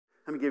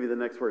Let me give you the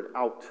next word,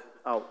 out.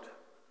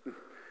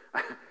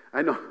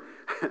 I know.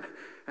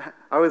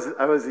 I was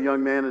a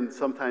young man, and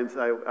sometimes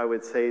I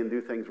would say and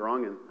do things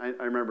wrong. And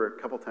I remember a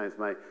couple times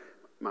my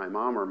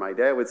mom or my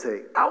dad would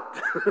say,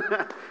 out,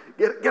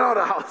 get out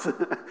of the house.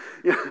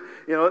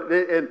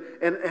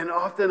 And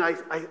often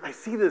I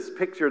see this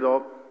picture,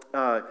 though.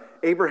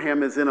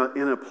 Abraham is in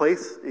a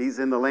place, he's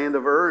in the land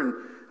of Ur and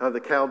of the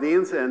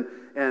Chaldeans, and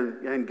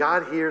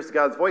God hears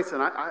God's voice.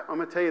 And I'm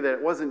going to tell you that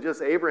it wasn't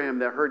just Abraham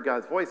that heard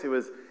God's voice. It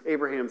was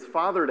Abraham's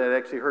father that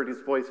actually heard his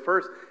voice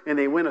first, and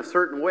they went a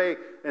certain way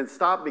and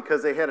stopped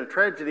because they had a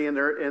tragedy in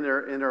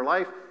their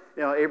life.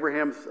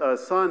 Abraham's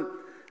son,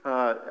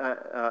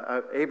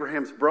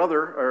 Abraham's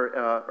brother,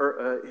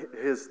 or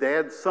his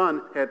dad's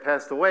son had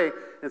passed away,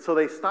 and so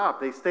they stopped.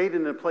 They stayed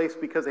in a place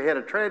because they had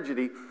a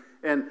tragedy.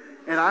 And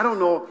I don't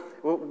know,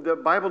 the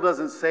Bible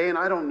doesn't say, and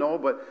I don't know,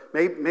 but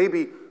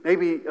maybe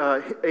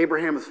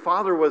Abraham's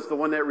father was the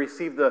one that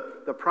received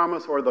the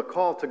promise or the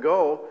call to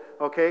go,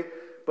 okay?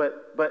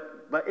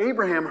 But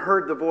Abraham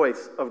heard the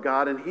voice of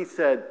God, and he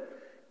said,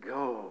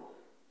 go,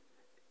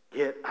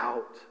 get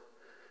out,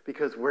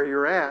 because where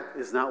you're at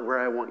is not where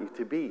I want you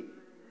to be,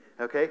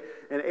 okay?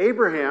 And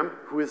Abraham,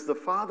 who is the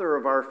father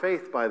of our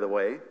faith, by the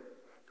way,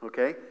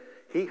 okay,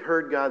 he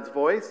heard God's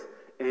voice,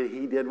 and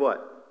he did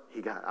what?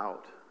 He got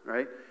out.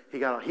 Right?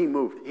 He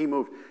moved.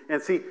 And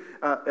see,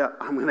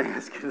 I'm going to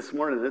ask you this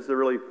morning, I'm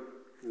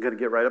going to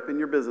get right up in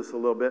your business a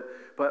little bit,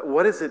 but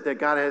what is it that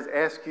God has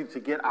asked you to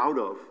get out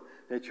of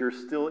that you're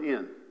still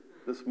in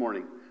this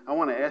morning? I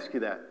want to ask you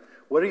that.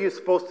 What are you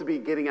supposed to be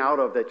getting out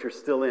of that you're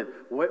still in?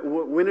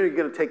 When are you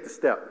going to take the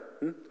step?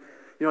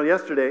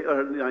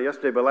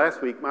 But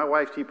last week, my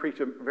wife, she preached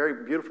a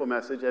very beautiful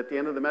message. At the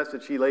end of the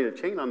message, she laid a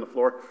chain on the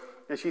floor,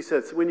 and she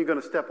said, when are you going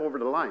to step over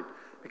the line?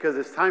 Because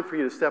it's time for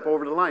you to step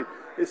over the line.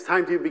 It's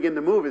time to begin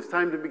to move. It's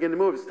time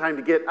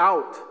to get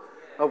out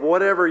of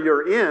whatever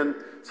you're in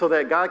so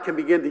that God can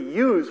begin to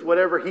use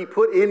whatever he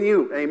put in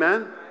you.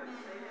 Amen?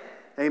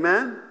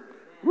 Amen?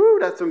 Woo,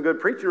 that's some good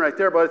preaching right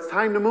there, but it's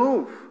time to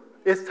move.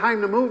 It's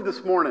time to move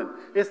this morning.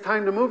 It's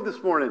time to move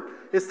this morning.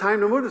 It's time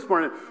to move this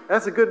morning.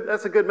 That's a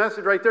good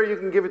message right there. You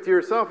can give it to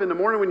yourself in the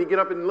morning when you get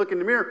up and look in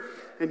the mirror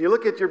and you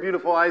look at your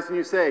beautiful eyes and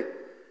you say,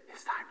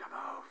 it's time to move.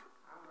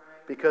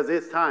 Because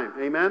it's time.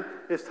 Amen?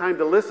 It's time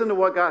to listen to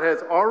what God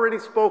has already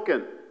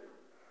spoken.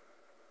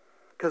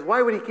 Because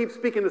why would he keep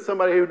speaking to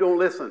somebody who don't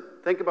listen?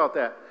 Think about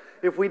that.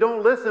 If we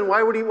don't listen,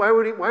 why would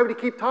he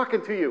keep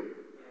talking to you?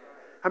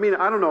 I mean,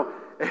 I don't know.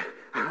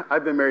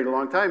 I've been married a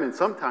long time, and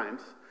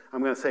sometimes,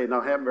 I'm going to say it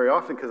don't happen very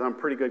often because I'm a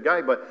pretty good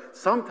guy, but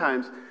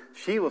sometimes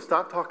she will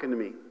stop talking to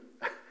me.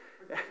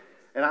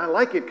 And I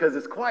like it because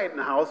it's quiet in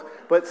the house,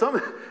 but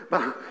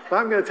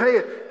I'm going to tell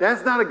you,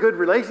 that's not a good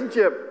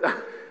relationship.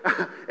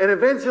 And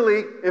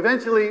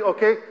eventually,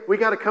 okay, we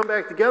got to come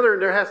back together,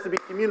 and there has to be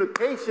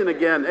communication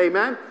again.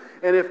 Amen?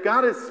 And if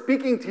God is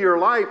speaking to your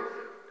life,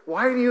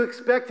 why do you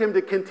expect him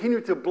to continue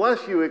to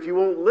bless you if you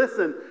won't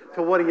listen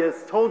to what he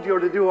has told you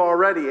to do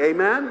already?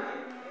 Amen?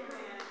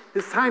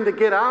 It's time to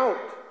get out.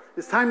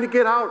 It's time to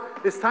get out.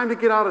 It's time to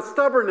get out of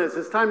stubbornness.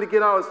 It's time to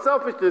get out of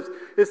selfishness.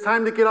 It's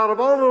time to get out of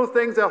all those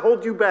things that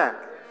hold you back.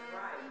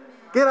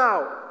 Get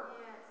out.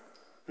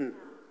 You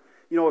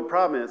know what the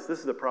problem is? This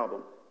is the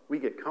problem. We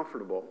get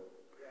comfortable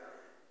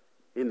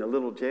in the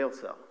little jail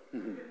cell.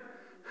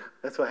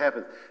 That's what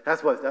happens.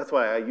 That's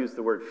why I use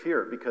the word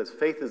fear, because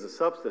faith is a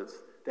substance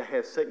that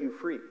has set you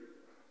free.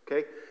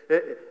 Okay?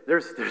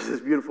 There's this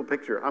beautiful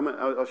picture.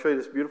 I'll show you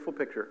this beautiful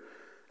picture.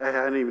 I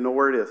don't even know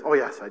where it is. Oh,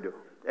 yes, I do.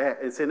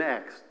 It's in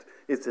Acts.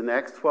 It's in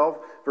Acts 12,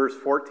 verse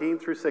 14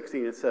 through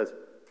 16. It says,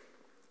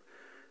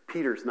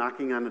 Peter's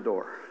knocking on the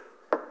door.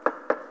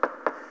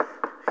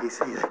 He's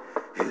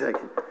like,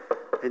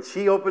 and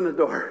she opened the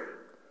door.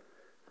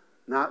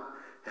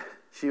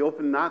 She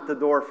opened not the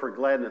door for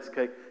gladness,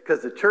 okay?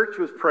 Because the church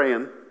was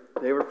praying.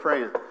 They were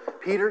praying.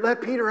 Peter,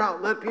 let Peter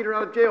out. Let Peter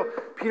out of jail.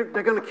 Peter,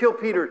 they're going to kill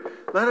Peter.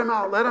 Let him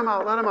out. Let him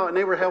out. Let him out. And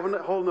they were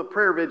holding a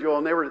prayer vigil,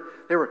 and they were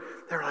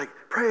like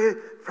praying.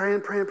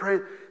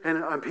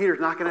 And Peter's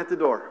knocking at the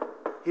door.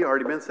 He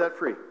already been set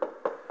free.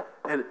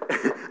 And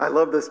I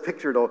love this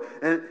picture though.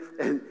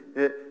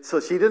 So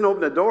she didn't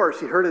open the door.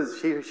 She heard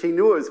she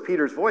knew it was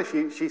Peter's voice.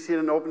 She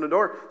didn't open the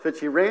door, but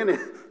she ran in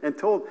and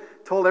told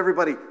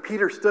everybody,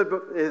 Peter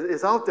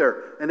is out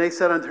there. And they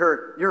said unto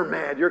her, you're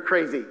mad, you're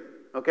crazy.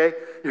 Okay?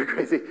 You're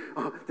crazy.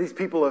 Oh, these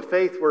people of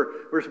faith were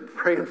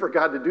praying for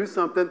God to do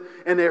something,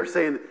 and they were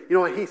saying, you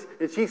know,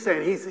 she's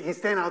saying, he's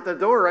standing out the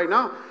door right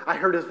now. I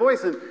heard his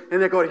voice, and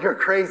they're going, you're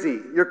crazy.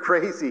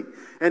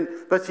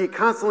 But she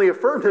constantly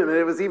affirmed him, and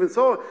it was even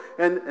so.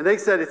 And they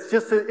said, it's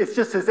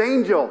just his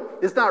angel.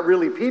 It's not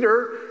really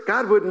Peter.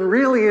 God wouldn't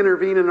really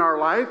intervene in our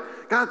life.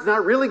 God's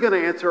not really going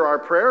to answer our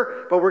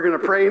prayer, but we're going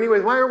to pray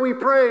anyways. Why are we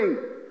praying?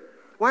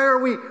 Why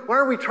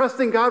are we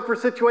trusting God for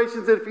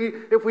situations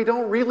if we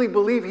don't really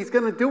believe he's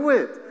going to do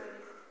it?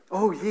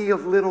 Oh, ye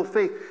of little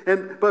faith.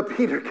 But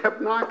Peter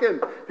kept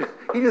knocking.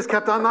 He just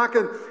kept on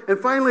knocking. And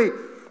finally,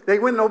 they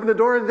went and opened the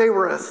door, and they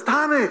were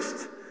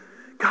astonished.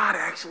 God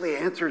actually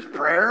answers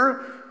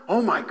prayer?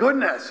 oh my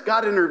goodness,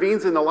 God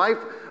intervenes in the life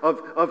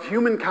of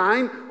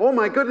humankind. Oh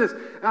my goodness.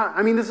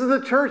 I mean, this is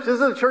a church. This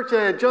is a church that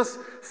had just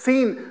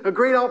seen a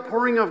great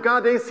outpouring of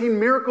God. They've seen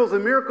miracles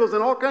and miracles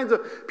and all kinds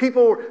of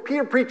people.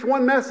 Peter preached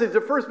one message,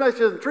 the first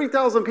message, and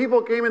 3,000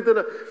 people came into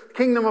the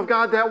kingdom of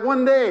God that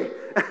one day.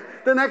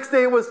 The next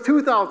day it was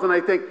 2,000,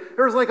 I think.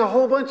 There was like a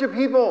whole bunch of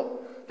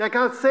people that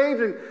got saved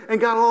and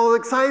got all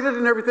excited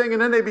and everything.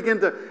 And then they begin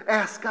to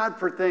ask God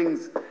for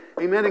things.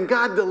 Amen. And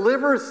God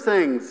delivers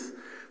things.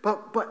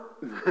 But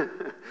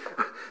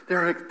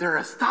they're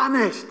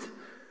astonished.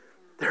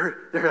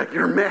 They're like,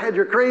 you're mad,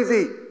 you're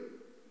crazy.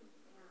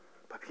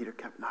 But Peter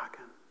kept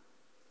knocking.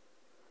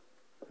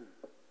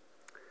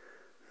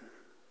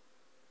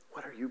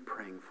 What are you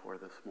praying for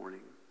this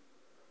morning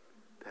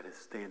that is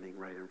standing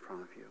right in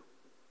front of you?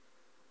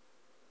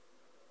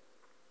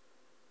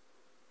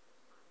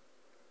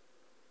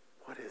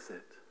 What is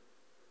it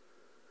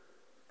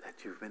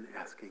that you've been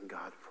asking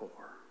God for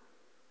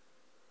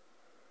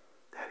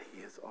that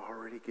He has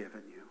already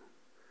given you,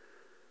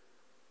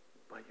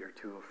 but you're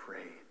too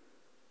afraid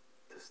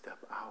to step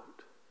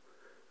out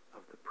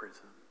of the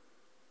prison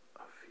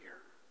of fear?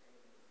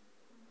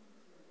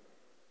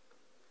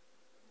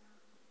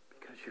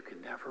 Because you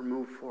can never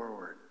move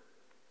forward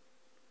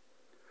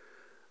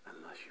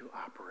unless you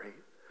operate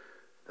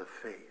the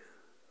faith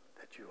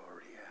that you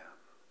already have.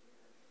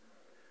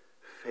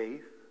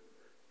 Faith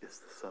is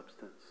the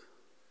substance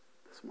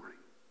this morning.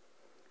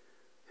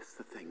 It's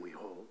the thing we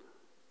hold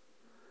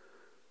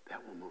that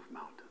will move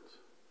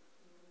mountains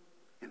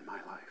in my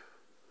life.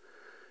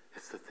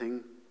 It's the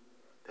thing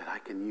that I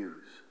can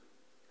use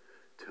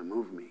to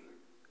move me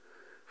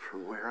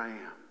from where I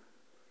am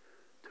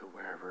to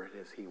wherever it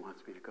is He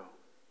wants me to go.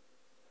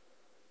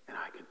 And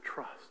I can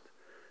trust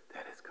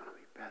that it's going to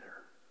be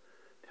better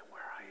than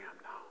where I am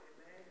now.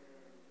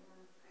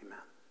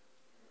 Amen.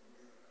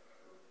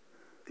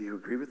 Do you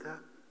agree with that?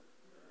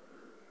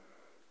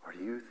 Or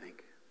do you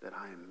think that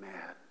I am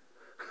mad?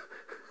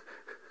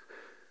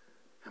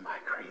 Am I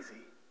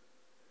crazy?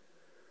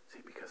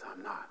 See, because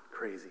I'm not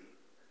crazy.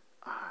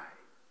 I,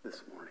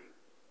 this morning,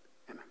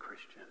 am a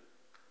Christian.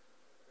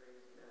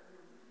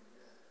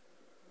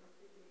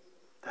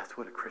 That's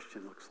what a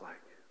Christian looks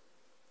like.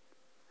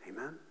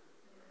 Amen?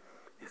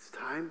 It's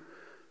time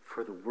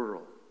for the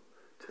world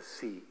to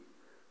see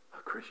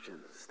a Christian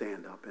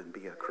stand up and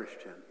be a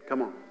Christian.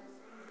 Come on.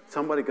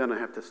 Somebody's going to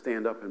have to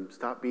stand up and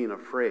stop being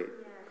afraid.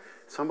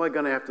 Somebody's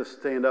going to have to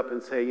stand up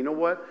and say, you know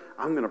what?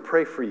 I'm going to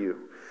pray for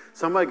you.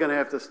 Somebody's going to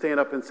have to stand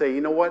up and say,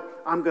 you know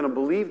what? I'm going to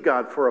believe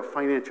God for a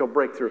financial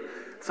breakthrough.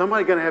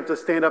 Somebody's going to have to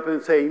stand up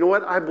and say, you know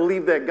what? I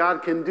believe that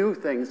God can do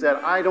things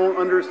that I don't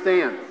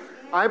understand.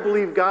 I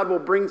believe God will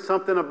bring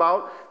something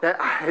about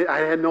that I had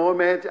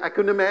I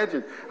couldn't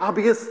imagine. I'll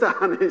be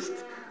astonished.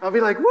 I'll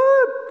be like,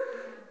 what?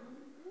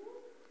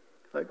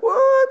 Like,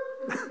 what?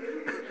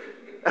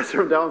 That's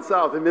from down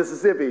south in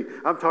Mississippi.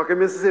 I'm talking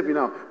Mississippi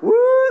now. What?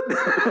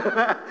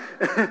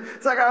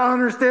 It's like, I don't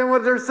understand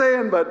what they're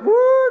saying, but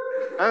what?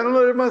 I don't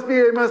know. They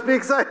must be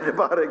excited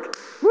about it.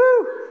 What?